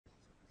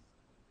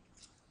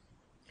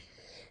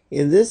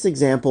In this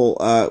example,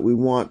 we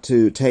want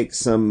to take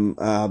some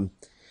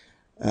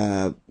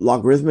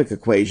logarithmic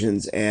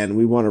equations and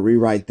we want to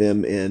rewrite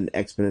them in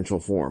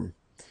exponential form.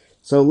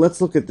 So let's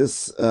look at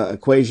this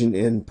equation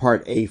in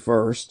part A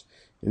first,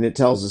 and it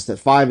tells us that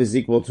 5 is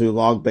equal to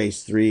log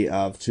base 3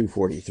 of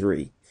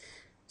 243.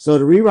 So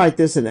to rewrite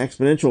this in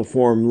exponential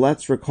form,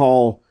 let's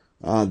recall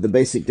the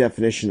basic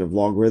definition of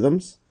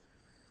logarithms.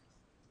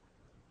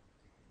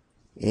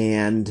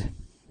 And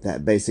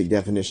that basic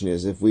definition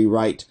is if we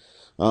write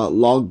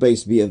log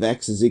base b of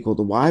x is equal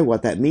to y,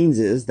 what that means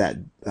is that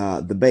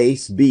the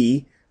base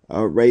b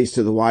raised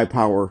to the y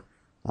power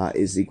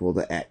is equal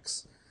to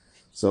x.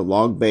 So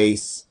log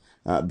base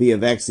b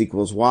of x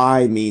equals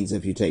y means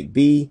if you take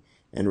b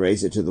and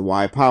raise it to the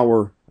y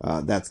power,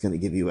 that's going to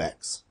give you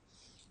x.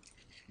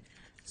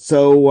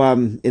 So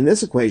in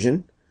this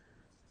equation,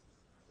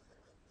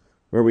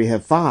 where we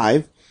have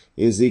 5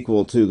 is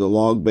equal to the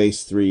log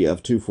base 3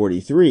 of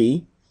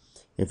 243,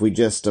 if we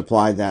just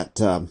apply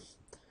that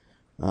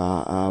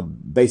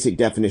basic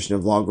definition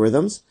of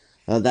logarithms,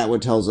 that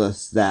would tell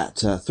us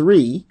that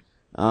 3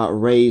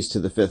 raised to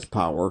the 5th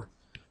power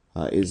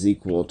is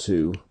equal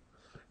to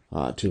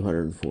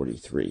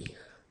 243.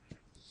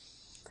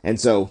 And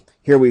so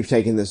here we've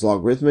taken this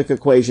logarithmic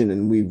equation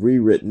and we've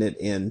rewritten it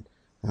in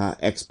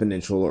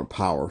exponential or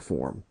power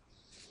form.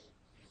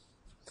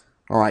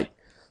 All right,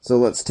 so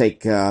let's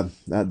take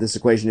this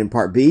equation in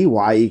part B.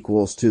 Y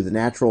equals to the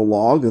natural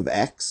log of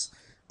x.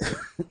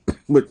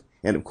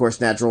 And of course,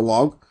 natural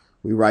log,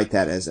 we write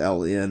that as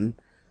ln.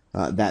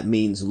 That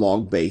means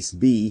log base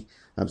e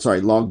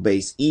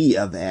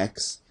of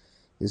x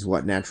is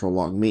what natural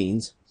log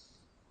means.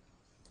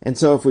 And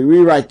so if we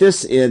rewrite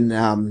this in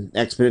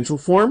exponential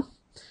form,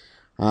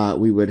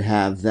 we would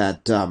have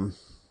that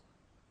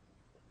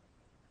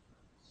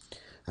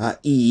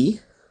e,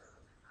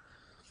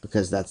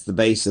 because that's the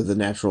base of the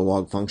natural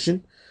log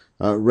function,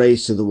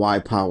 raised to the y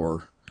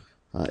power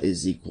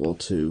is equal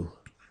to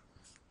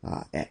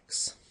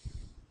x.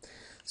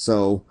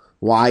 So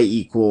y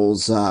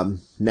equals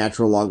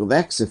natural log of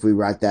x. If we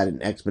write that in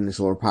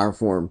exponential or power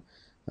form,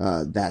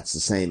 that's the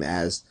same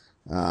as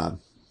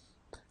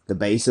the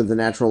base of the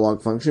natural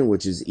log function,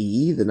 which is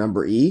e, the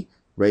number e,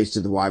 raised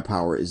to the y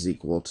power is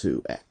equal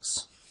to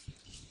x.